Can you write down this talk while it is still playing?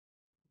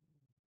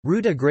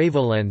Ruta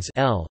graveolens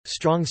L.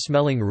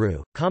 Strong-smelling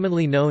rue,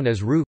 commonly known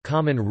as rue,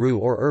 common rue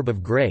or herb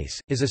of grace,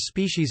 is a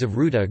species of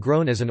ruta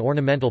grown as an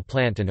ornamental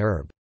plant and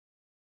herb.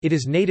 It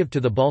is native to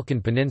the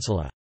Balkan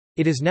Peninsula.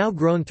 It is now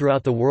grown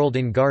throughout the world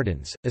in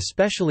gardens,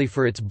 especially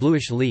for its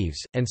bluish leaves,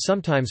 and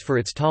sometimes for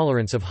its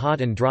tolerance of hot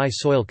and dry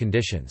soil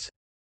conditions.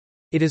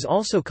 It is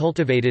also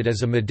cultivated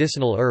as a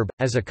medicinal herb,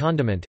 as a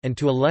condiment, and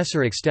to a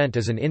lesser extent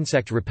as an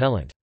insect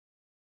repellent.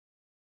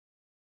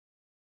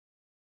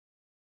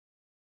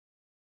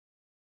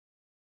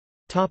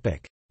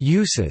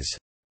 Uses.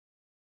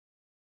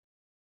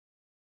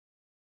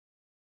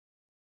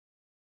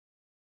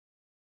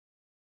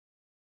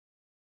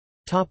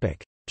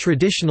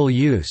 Traditional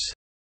use.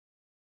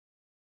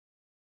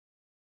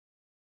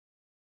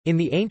 In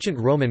the ancient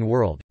Roman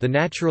world, the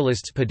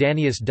naturalists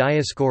Pedanius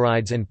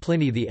Dioscorides and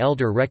Pliny the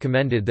Elder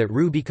recommended that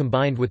rue be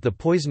combined with the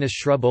poisonous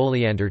shrub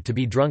oleander to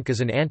be drunk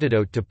as an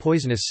antidote to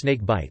poisonous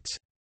snake bites.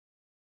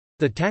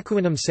 The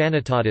Tacuinum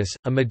Sanitatis,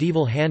 a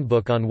medieval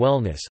handbook on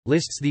wellness,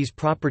 lists these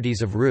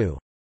properties of rue.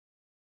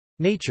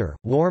 Nature,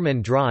 warm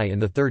and dry in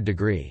the third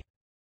degree.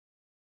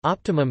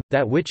 Optimum,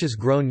 that which is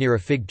grown near a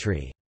fig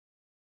tree.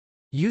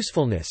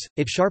 Usefulness,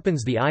 it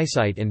sharpens the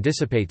eyesight and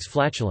dissipates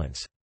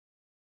flatulence.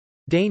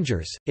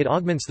 Dangers, it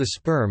augments the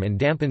sperm and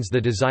dampens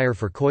the desire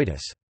for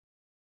coitus.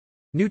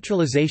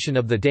 Neutralization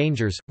of the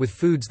dangers, with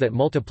foods that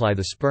multiply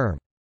the sperm.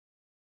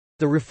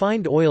 The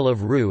refined oil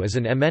of rue is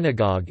an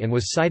emmenagogue and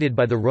was cited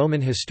by the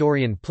Roman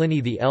historian Pliny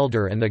the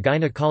Elder and the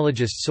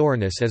gynecologist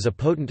Soranus as a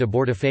potent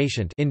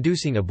abortifacient,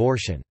 inducing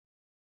abortion.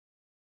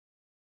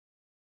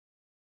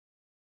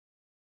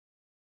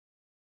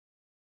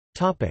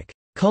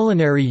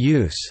 Culinary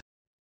use.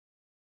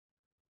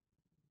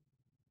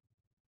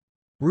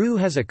 Rue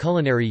has a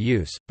culinary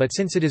use, but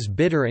since it is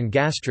bitter and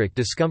gastric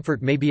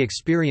discomfort may be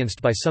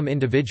experienced by some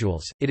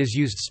individuals, it is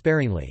used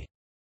sparingly.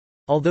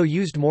 Although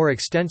used more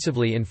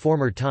extensively in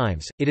former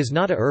times, it is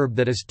not a herb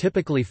that is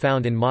typically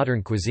found in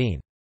modern cuisine.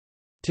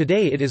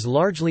 Today it is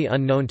largely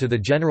unknown to the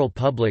general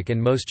public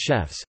and most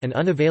chefs, and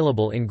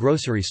unavailable in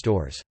grocery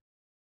stores.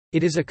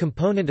 It is a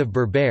component of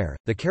berbere,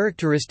 the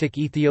characteristic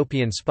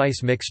Ethiopian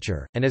spice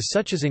mixture, and as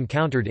such is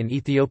encountered in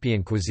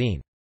Ethiopian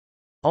cuisine.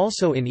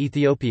 Also in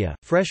Ethiopia,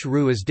 fresh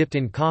rue is dipped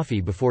in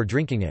coffee before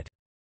drinking it.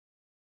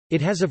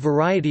 It has a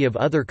variety of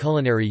other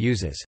culinary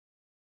uses.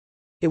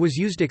 It was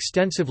used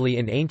extensively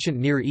in ancient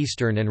Near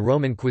Eastern and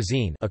Roman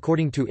cuisine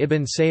according to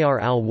Ibn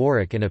Sayyar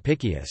al-Warraq and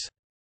Apicius.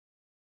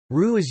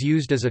 Rue is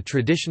used as a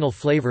traditional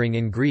flavoring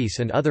in Greece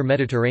and other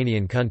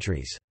Mediterranean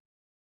countries.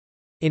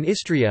 In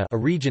Istria, a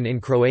region in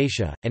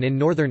Croatia, and in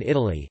northern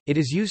Italy, it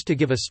is used to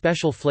give a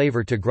special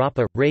flavor to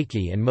grappa,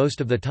 reiki, and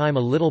most of the time a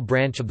little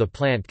branch of the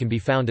plant can be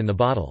found in the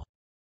bottle.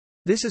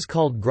 This is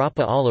called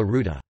grappa alla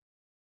ruta.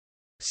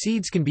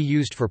 Seeds can be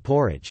used for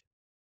porridge.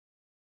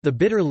 The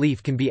bitter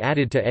leaf can be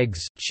added to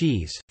eggs,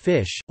 cheese,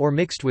 fish, or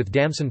mixed with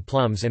damson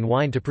plums and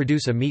wine to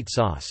produce a meat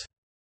sauce.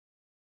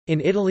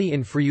 In Italy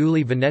in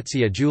Friuli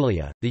Venezia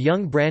Giulia, the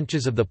young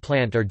branches of the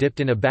plant are dipped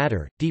in a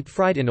batter,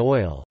 deep-fried in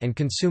oil, and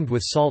consumed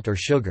with salt or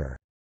sugar.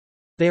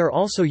 They are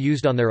also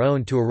used on their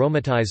own to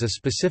aromatize a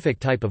specific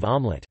type of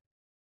omelette.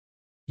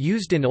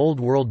 Used in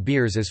Old World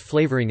beers as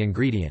flavoring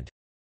ingredient.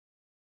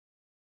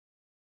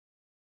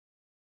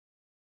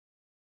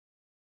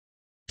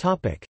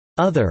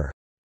 Other.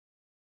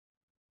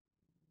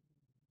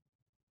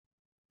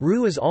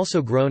 Rue is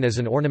also grown as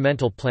an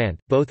ornamental plant,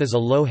 both as a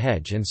low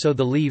hedge and so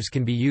the leaves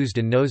can be used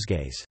in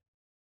nosegays.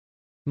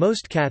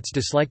 Most cats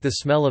dislike the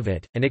smell of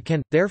it, and it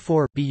can,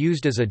 therefore, be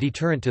used as a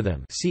deterrent to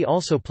them. See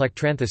also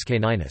Plectranthus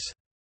caninus.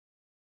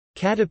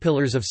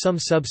 Caterpillars of some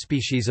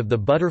subspecies of the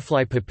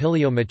butterfly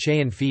Papilio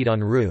machaean feed on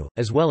rue,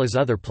 as well as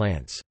other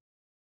plants.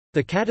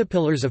 The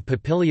caterpillars of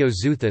Papilio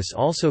xuthus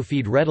also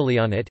feed readily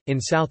on it. In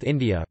South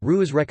India,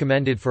 rue is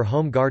recommended for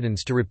home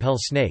gardens to repel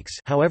snakes,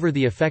 however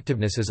the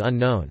effectiveness is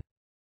unknown.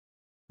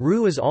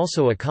 Rue is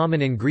also a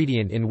common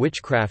ingredient in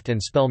witchcraft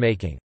and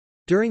spell-making.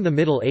 During the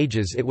Middle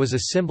Ages it was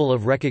a symbol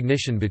of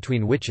recognition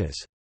between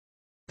witches.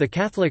 The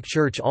Catholic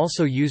Church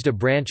also used a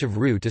branch of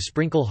rue to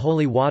sprinkle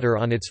holy water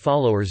on its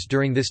followers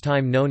during this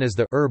time known as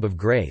the herb of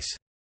grace.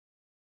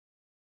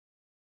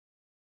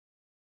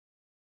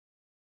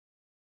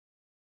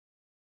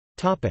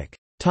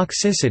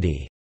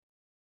 Toxicity.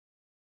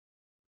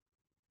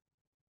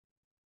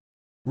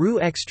 Rue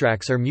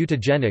extracts are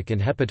mutagenic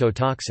and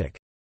hepatotoxic.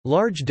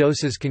 Large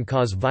doses can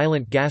cause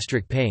violent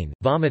gastric pain,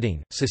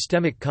 vomiting,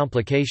 systemic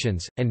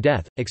complications, and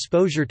death.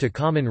 Exposure to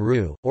common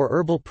rue, or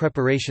herbal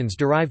preparations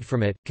derived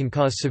from it, can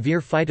cause severe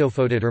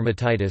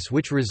phytophotodermatitis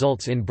which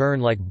results in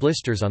burn-like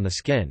blisters on the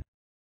skin.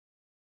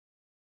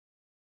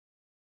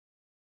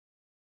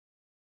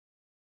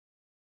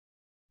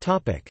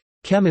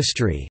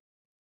 Chemistry.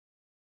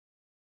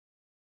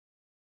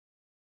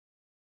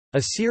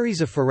 A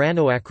series of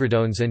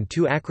furanoacridones and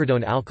two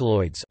acridone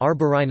alkaloids,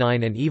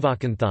 R-barinine and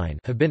evocanthine,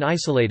 have been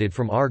isolated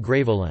from R.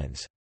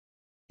 graveolens.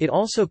 It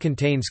also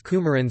contains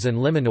coumarins and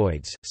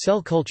limonoids.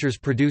 Cell cultures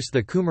produce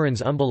the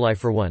coumarins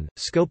umbelliferone,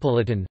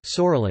 scopoletin,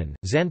 psoralen,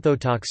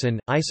 xanthotoxin,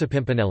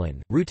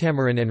 isopimpinellin,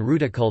 rutamarin and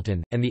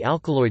rutacultin, and the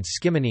alkaloids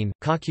skimonine,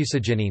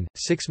 cocusagenine,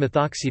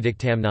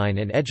 6-methoxydictamnine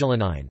and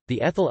egelinine.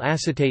 The ethyl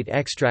acetate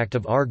extract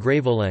of R.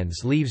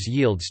 graveolens leaves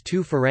yields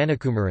 2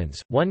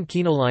 furanocoumarins, 1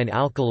 quinoline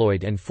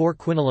alkaloid and 4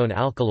 quinolone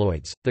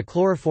alkaloids. The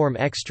chloroform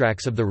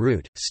extracts of the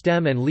root,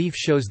 stem and leaf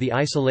shows the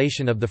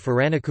isolation of the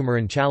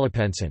furanocoumarin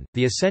chalopensin.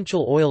 The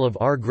essential oil of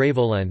R.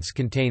 graveolens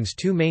contains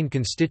 2 main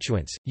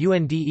constituents,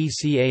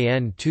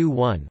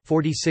 undecan-21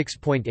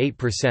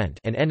 (46.8%)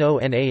 and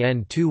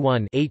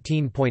nonan-21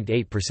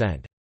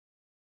 (18.8%).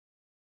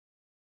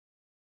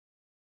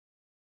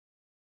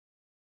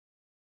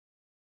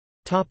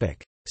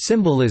 Topic: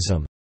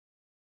 Symbolism.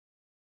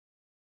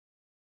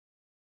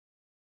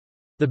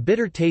 The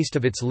bitter taste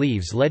of its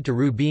leaves led to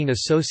rue being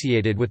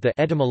associated with the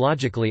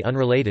etymologically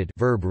unrelated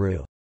verb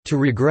rue, to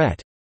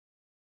regret.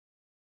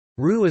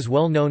 Rue is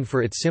well known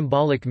for its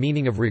symbolic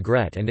meaning of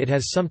regret, and it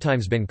has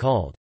sometimes been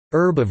called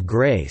herb of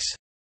grace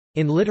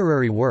in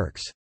literary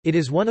works. It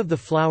is one of the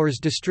flowers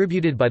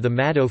distributed by the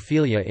Mad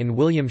Ophelia in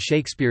William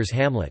Shakespeare's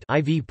Hamlet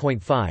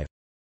IV.5.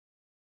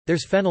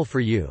 There's fennel for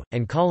you,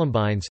 and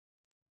columbines.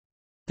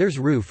 There's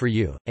rue for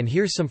you, and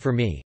here's some for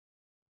me.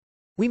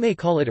 We may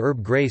call it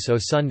herb grace o'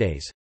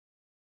 Sundays.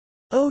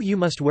 Oh, you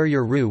must wear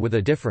your rue with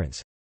a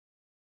difference.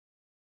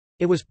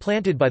 It was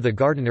planted by the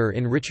gardener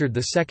in Richard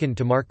II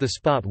to mark the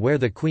spot where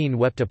the Queen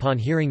wept upon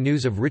hearing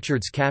news of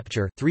Richard's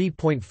capture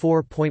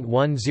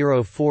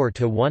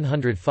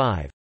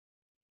 3.4.104-105.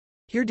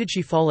 Here did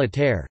she fall a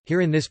tear,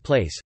 here in this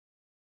place.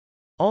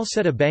 All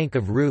set a bank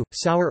of rue,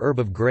 sour herb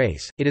of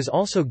grace. It is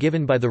also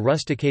given by the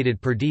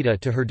rusticated Perdita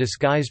to her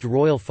disguised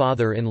royal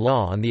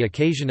father-in-law on the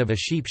occasion of a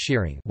sheep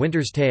shearing.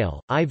 Winter's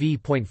Tale,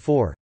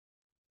 IV.4.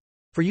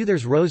 For you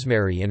there's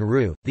rosemary and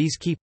rue, these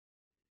keep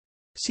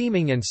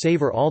seeming and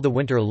savour all the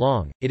winter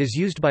long. It is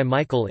used by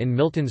Michael in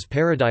Milton's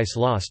Paradise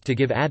Lost to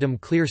give Adam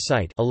clear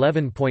sight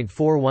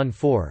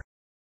 11.414.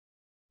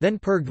 Then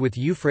purged with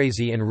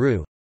euphrasy and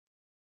rue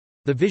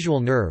the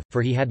visual nerve,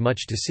 for he had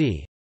much to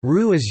see.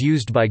 Rue is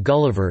used by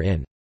Gulliver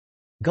in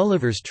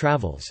Gulliver's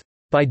Travels.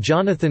 By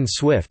Jonathan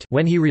Swift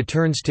when he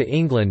returns to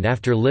England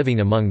after living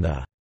among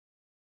the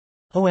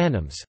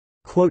Houyhnhnms.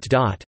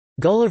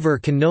 Gulliver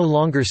can no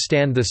longer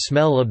stand the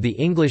smell of the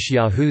English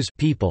Yahoos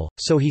people,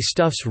 so he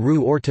stuffs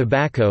rue or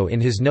tobacco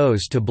in his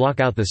nose to block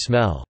out the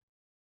smell.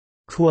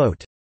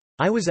 Quote,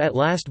 I was at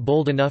last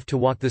bold enough to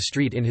walk the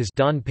street in his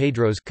Don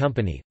Pedro's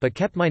company, but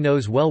kept my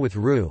nose well with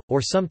rue,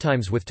 or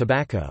sometimes with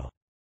tobacco.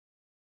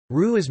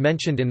 Rue is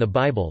mentioned in the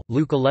Bible,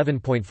 Luke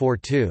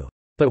 11.42.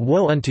 But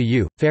woe unto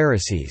you,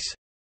 Pharisees!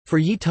 For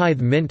ye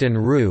tithe mint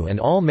and rue and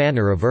all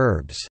manner of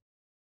herbs.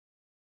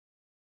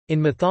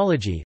 In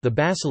mythology, the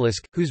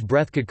basilisk, whose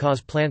breath could cause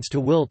plants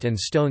to wilt and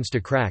stones to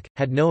crack,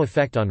 had no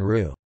effect on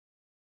rue.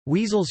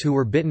 Weasels who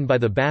were bitten by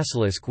the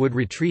basilisk would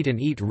retreat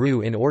and eat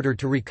rue in order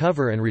to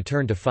recover and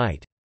return to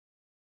fight.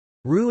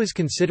 Rue is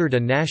considered a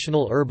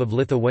national herb of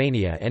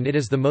Lithuania, and it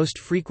is the most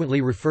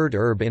frequently referred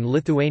herb in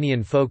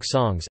Lithuanian folk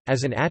songs,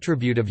 as an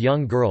attribute of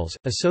young girls,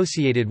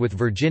 associated with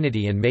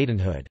virginity and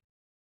maidenhood.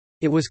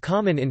 It was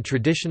common in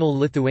traditional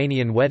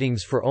Lithuanian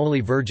weddings for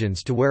only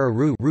virgins to wear a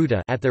rue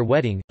Ruta at their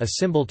wedding, a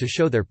symbol to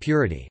show their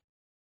purity.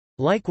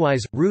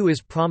 Likewise, rue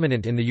is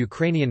prominent in the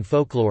Ukrainian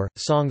folklore,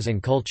 songs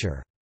and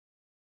culture.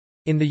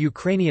 In the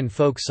Ukrainian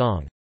folk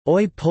song,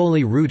 Oi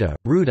Poli Ruta,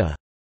 Ruta,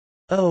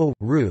 oh,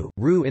 rue,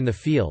 rue in the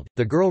field,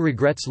 the girl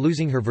regrets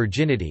losing her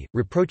virginity,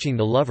 reproaching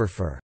the lover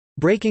for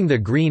breaking the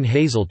green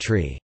hazel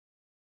tree.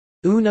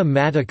 Una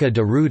Matica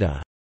de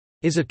Ruta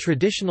is a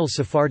traditional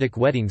Sephardic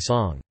wedding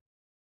song.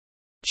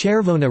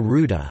 Chervona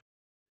Ruta,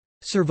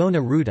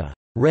 Cervona Ruta,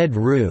 Red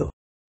Rue,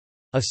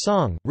 a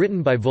song,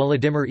 written by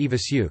Volodymyr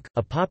Ivasyuk,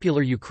 a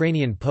popular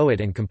Ukrainian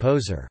poet and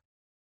composer.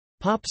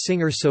 Pop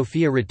singer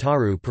Sofia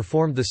Rotaru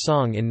performed the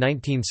song in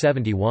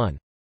 1971.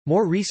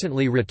 More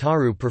recently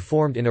Rotaru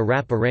performed in a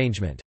rap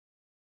arrangement.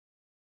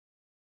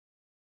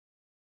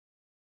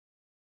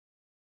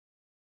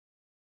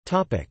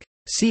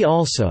 See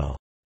also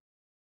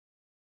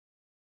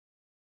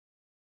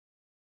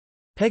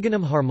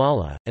Peganum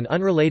harmala, an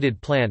unrelated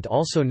plant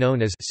also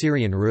known as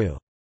Syrian rue.